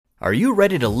Are you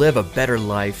ready to live a better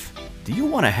life? Do you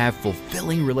want to have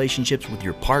fulfilling relationships with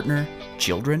your partner,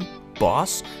 children,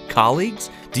 boss,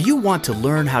 colleagues? Do you want to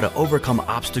learn how to overcome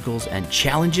obstacles and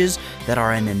challenges that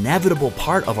are an inevitable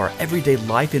part of our everyday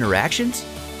life interactions?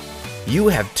 You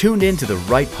have tuned in to the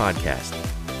right podcast.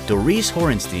 Doris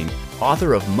Horenstein,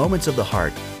 author of Moments of the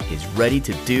Heart, is ready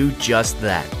to do just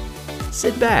that.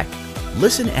 Sit back,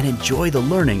 listen, and enjoy the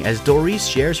learning as Doris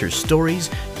shares her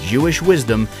stories, Jewish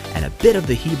wisdom, and a bit of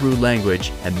the Hebrew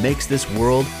language and makes this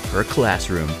world her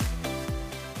classroom.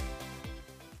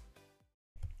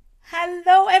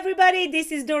 Hello everybody,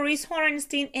 this is Doris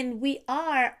Horenstein and we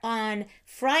are on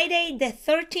Friday the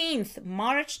 13th,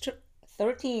 March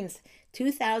 13th,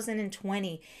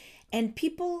 2020. And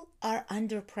people are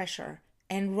under pressure,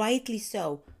 and rightly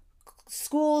so.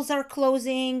 Schools are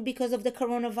closing because of the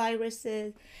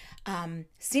coronavirus.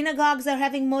 Synagogues are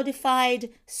having modified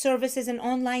services and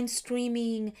online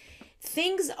streaming.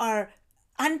 Things are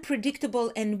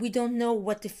unpredictable and we don't know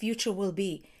what the future will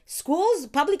be.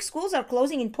 Public schools are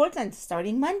closing in Portland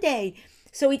starting Monday.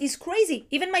 So it is crazy.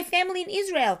 Even my family in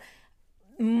Israel,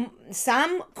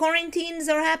 some quarantines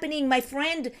are happening. My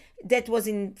friend that was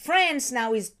in France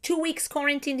now is 2 weeks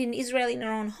quarantined in Israel in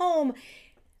her own home.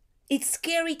 It's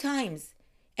scary times.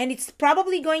 And it's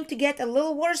probably going to get a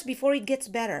little worse before it gets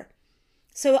better.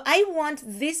 So I want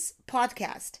this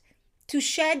podcast to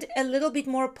shed a little bit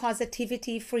more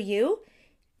positivity for you,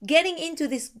 getting into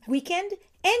this weekend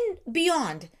and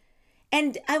beyond.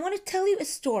 And I want to tell you a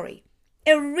story,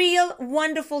 a real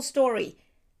wonderful story.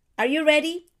 Are you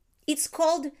ready? It's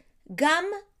called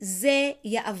Gam Ze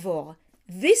Ya'avor.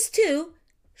 This too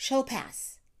shall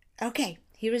pass. Okay,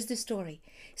 here is the story.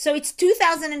 So it's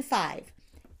 2005.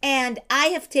 And I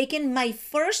have taken my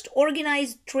first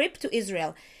organized trip to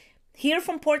Israel. Here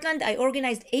from Portland, I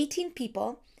organized 18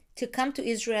 people to come to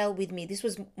Israel with me. This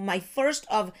was my first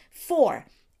of 4.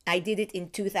 I did it in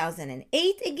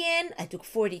 2008 again. I took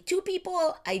 42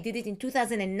 people. I did it in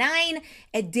 2009,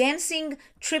 a dancing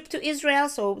trip to Israel.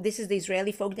 So this is the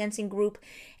Israeli folk dancing group.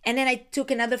 And then I took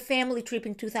another family trip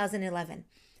in 2011.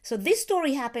 So this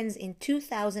story happens in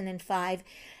 2005.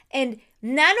 And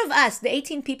none of us, the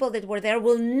 18 people that were there,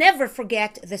 will never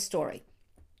forget the story.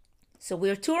 So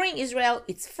we're touring Israel.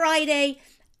 It's Friday.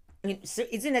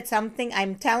 Isn't it something?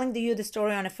 I'm telling you the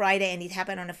story on a Friday and it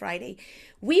happened on a Friday.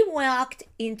 We walked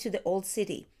into the old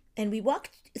city and we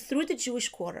walked through the Jewish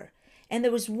quarter. And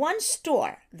there was one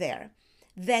store there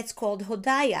that's called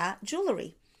Hodaya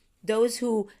Jewelry. Those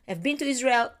who have been to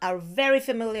Israel are very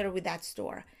familiar with that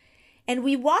store. And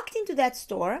we walked into that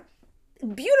store.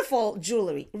 Beautiful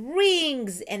jewelry,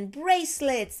 rings and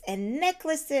bracelets and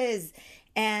necklaces,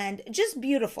 and just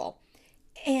beautiful.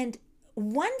 And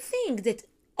one thing that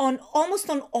almost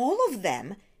on all of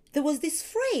them, there was this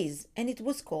phrase, and it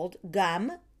was called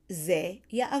Gam Ze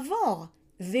Ya'avor.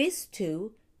 This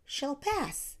too shall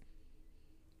pass.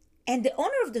 And the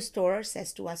owner of the store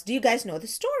says to us, do you guys know the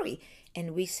story?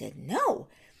 And we said, no.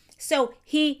 So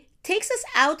he takes us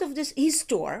out of his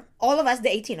store, all of us, the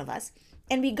 18 of us,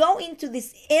 and we go into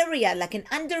this area, like an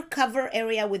undercover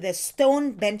area with the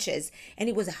stone benches. And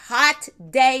it was a hot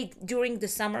day during the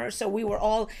summer. So we were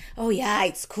all, oh yeah,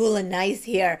 it's cool and nice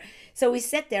here. So we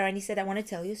sat there and he said, I want to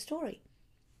tell you a story.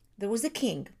 There was a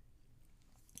king.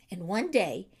 And one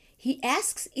day he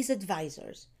asks his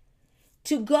advisors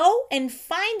to go and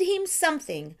find him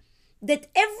something that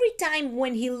every time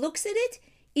when he looks at it,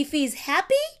 if he's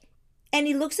happy and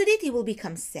he looks at it, he will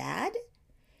become sad.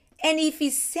 And if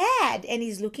he's sad and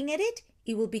he's looking at it,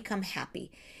 he will become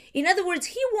happy. In other words,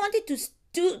 he wanted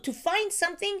to find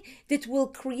something that will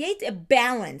create a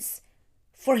balance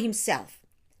for himself.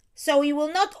 So he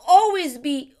will not always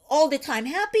be all the time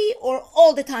happy or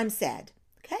all the time sad.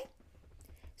 Okay?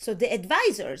 So the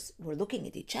advisors were looking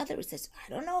at each other and says,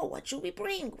 I don't know, what should we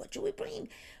bring? What should we bring?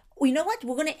 Well, you know what?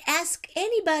 We're going to ask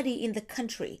anybody in the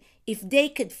country if they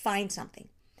could find something.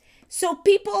 So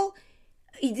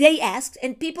they asked,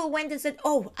 and people went and said,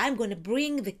 oh, I'm going to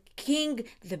bring the king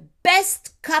the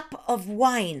best cup of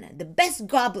wine, the best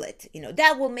goblet.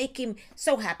 That will make him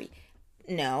so happy.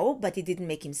 No, but it didn't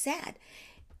make him sad.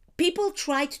 People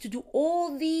tried to do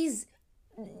all these,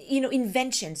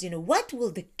 inventions. What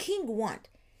will the king want?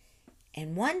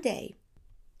 And one day,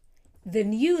 the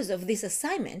news of this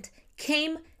assignment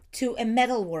came to a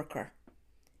metal worker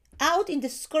out in the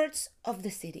skirts of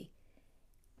the city.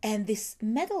 And this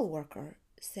metal worker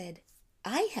said,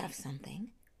 I have something.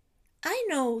 I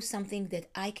know something that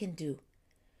I can do.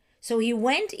 So he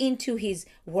went into his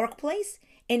workplace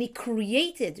and he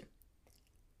created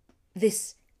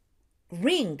this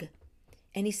ring.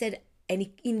 And he said, and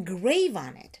he engraved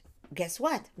on it. Guess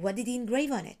what? What did he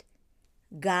engrave on it?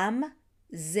 Gam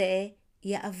ze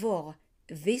ya'avor.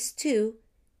 This too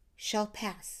shall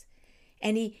pass.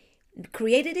 And he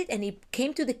created it, and he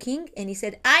came to the king and he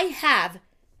said, I have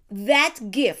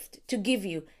that gift to give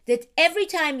you, that every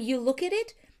time you look at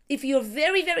it, if you're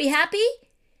very, very happy,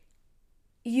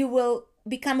 you will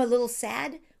become a little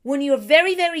sad. When you're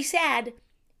very, very sad,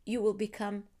 you will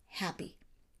become happy.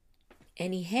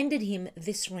 And he handed him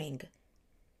this ring.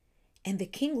 And the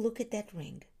king looked at that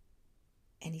ring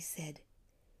and he said,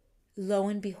 lo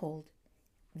and behold,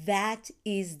 that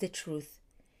is the truth.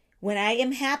 When I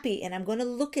am happy and I'm going to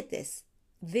look at this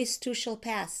too shall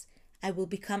pass. I will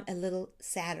become a little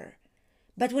sadder.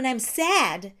 But when I'm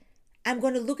sad, I'm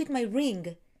going to look at my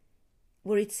ring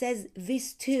where it says,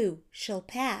 this too shall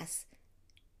pass,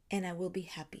 and I will be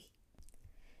happy.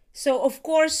 So, of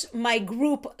course, my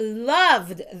group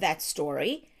loved that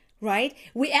story, right?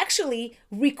 We actually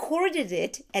recorded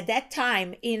it at that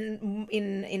time in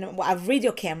a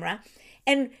video camera.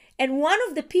 And one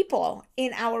of the people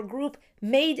in our group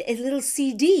made a little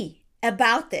CD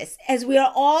about this, as we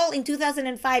are all in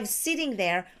 2005 sitting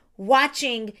there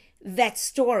watching that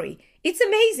story. It's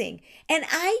amazing. And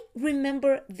I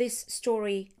remember this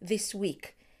story this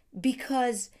week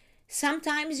because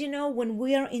sometimes, when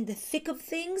we are in the thick of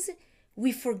things,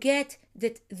 we forget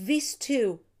that this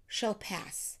too shall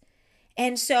pass.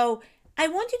 And so I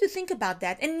want you to think about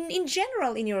that. And in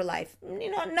general in your life,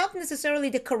 not necessarily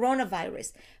the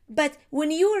coronavirus, but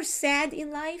when you are sad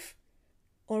in life,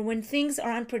 or when things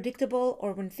are unpredictable,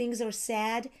 or when things are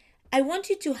sad, I want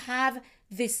you to have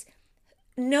this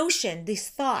notion, this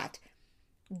thought,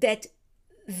 that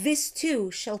this too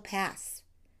shall pass.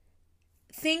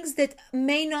 Things that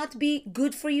may not be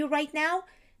good for you right now,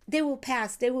 they will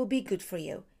pass. They will be good for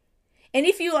you. And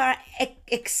if you are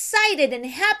excited and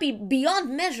happy beyond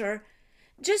measure,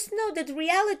 just know that the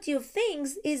reality of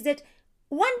things is that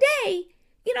one day,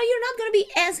 you're not going to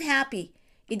be as happy.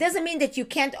 It doesn't mean that you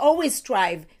can't always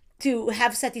strive to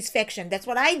have satisfaction. That's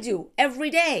what I do every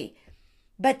day.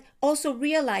 But also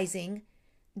realizing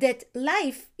that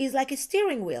life is like a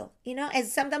steering wheel.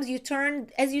 As sometimes you turn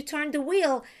the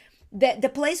wheel,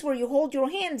 the place where you hold your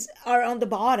hands are on the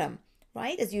bottom,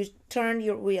 right? As you turn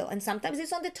your wheel. And sometimes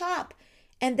it's on the top.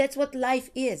 And that's what life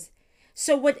is.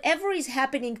 So whatever is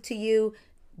happening to you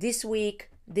this week,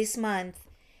 this month,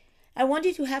 I want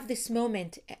you to have this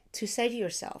moment to say to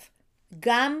yourself,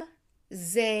 Gam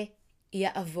ze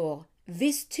ya'avor.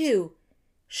 This too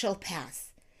shall pass.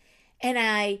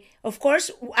 And of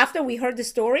course, after we heard the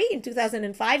story in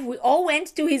 2005, we all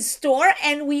went to his store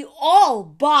and we all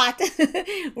bought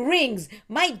rings.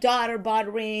 My daughter bought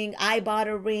a ring. I bought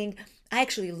a ring. I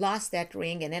actually lost that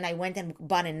ring, and then I went and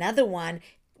bought another one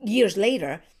years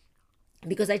later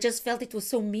because I just felt it was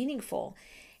so meaningful.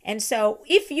 And so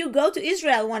if you go to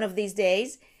Israel one of these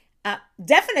days,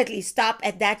 definitely stop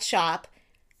at that shop.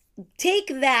 Take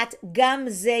that Gam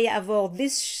ze ya'avor,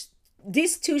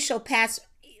 this too shall pass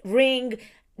ring,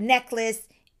 necklace,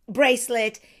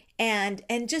 bracelet, and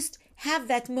just have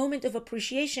that moment of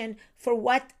appreciation for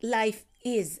what life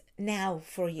is now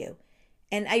for you.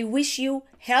 And I wish you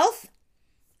health.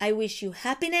 I wish you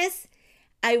happiness.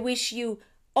 I wish you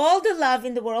all the love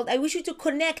in the world. I wish you to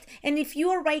connect. And if you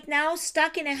are right now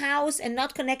stuck in a house and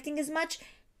not connecting as much,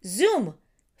 Zoom,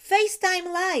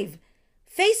 FaceTime Live,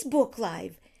 Facebook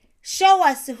Live. Show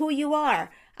us who you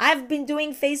are. I've been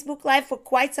doing Facebook Live for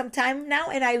quite some time now,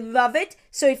 and I love it.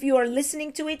 So if you are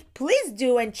listening to it, please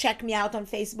do and check me out on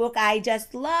Facebook. I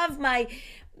just love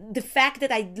the fact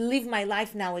that I live my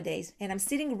life nowadays. And I'm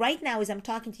sitting right now as I'm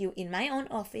talking to you in my own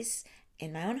office,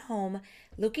 in my own home,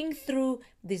 looking through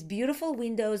these beautiful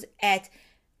windows at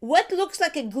what looks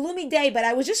like a gloomy day. But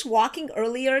I was just walking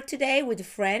earlier today with a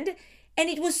friend, and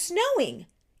it was snowing.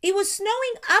 It was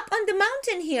snowing up on the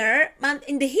mountain here,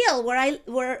 in the hill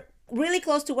where really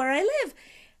close to where I live.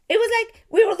 It was like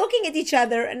we were looking at each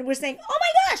other and we're saying, oh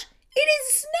my gosh, it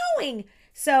is snowing.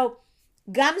 So,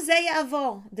 Gam ze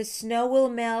ya'avor, the snow will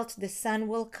melt, the sun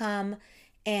will come,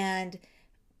 and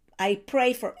I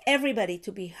pray for everybody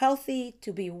to be healthy,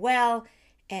 to be well,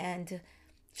 and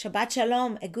Shabbat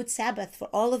Shalom, a good Sabbath for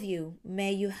all of you.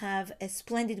 May you have a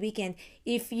splendid weekend.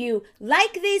 If you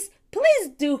like this, please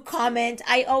do comment.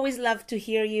 I always love to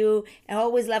hear you. I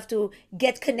always love to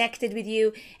get connected with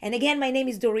you. And again, my name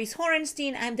is Doris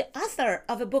Horenstein. I'm the author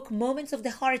of a book, Moments of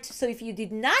the Heart. So if you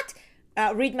did not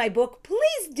read my book,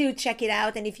 please do check it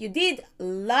out. And if you did,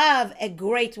 love a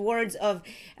great words of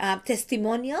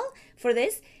testimonial for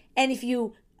this. And if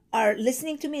you are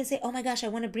listening to me and say, oh my gosh, I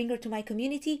want to bring her to my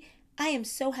community, I am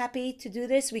so happy to do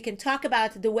this. We can talk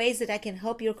about the ways that I can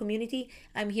help your community.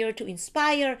 I'm here to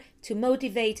inspire, to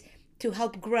motivate, to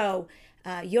help grow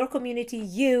your community,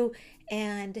 you,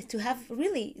 and to have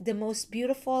really the most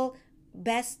beautiful,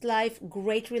 best life,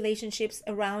 great relationships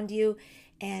around you,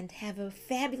 and have a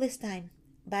fabulous time.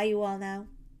 Bye, you all now.